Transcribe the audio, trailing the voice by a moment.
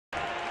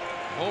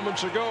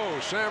Moments ago,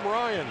 Sam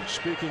Ryan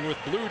speaking with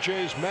Blue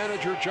Jays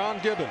manager John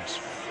Gibbons.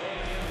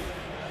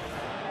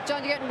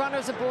 John, you're getting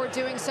runners aboard,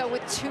 doing so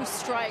with 2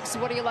 strikes.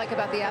 What do you like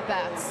about the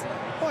at-bats?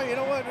 Well, you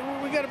know what?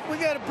 We got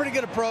a pretty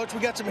good approach. We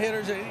got some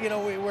hitters. You know,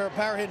 we're a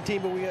power hitting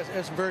team, but we have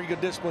some very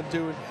good discipline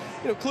too. And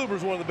you know,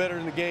 Kluber's one of the better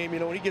in the game. You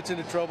know, when he gets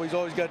into trouble, he's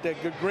always got that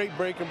great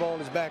breaking ball in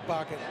his back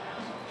pocket.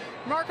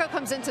 Marco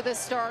comes into this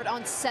start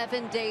on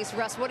 7 days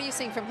rest. What are you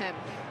seeing from him?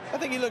 I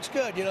think he looks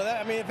good. You know,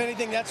 I mean, if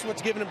anything, that's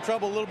what's given him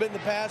trouble a little bit in the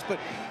past. But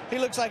he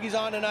looks like he's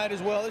on tonight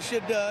as well. This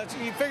should.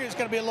 You figure it's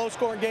going to be a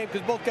low-scoring game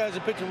because both guys are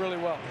pitching really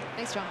well.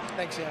 Thanks, John.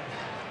 Thanks, yeah.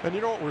 And you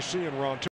know what we're seeing, Ron, too?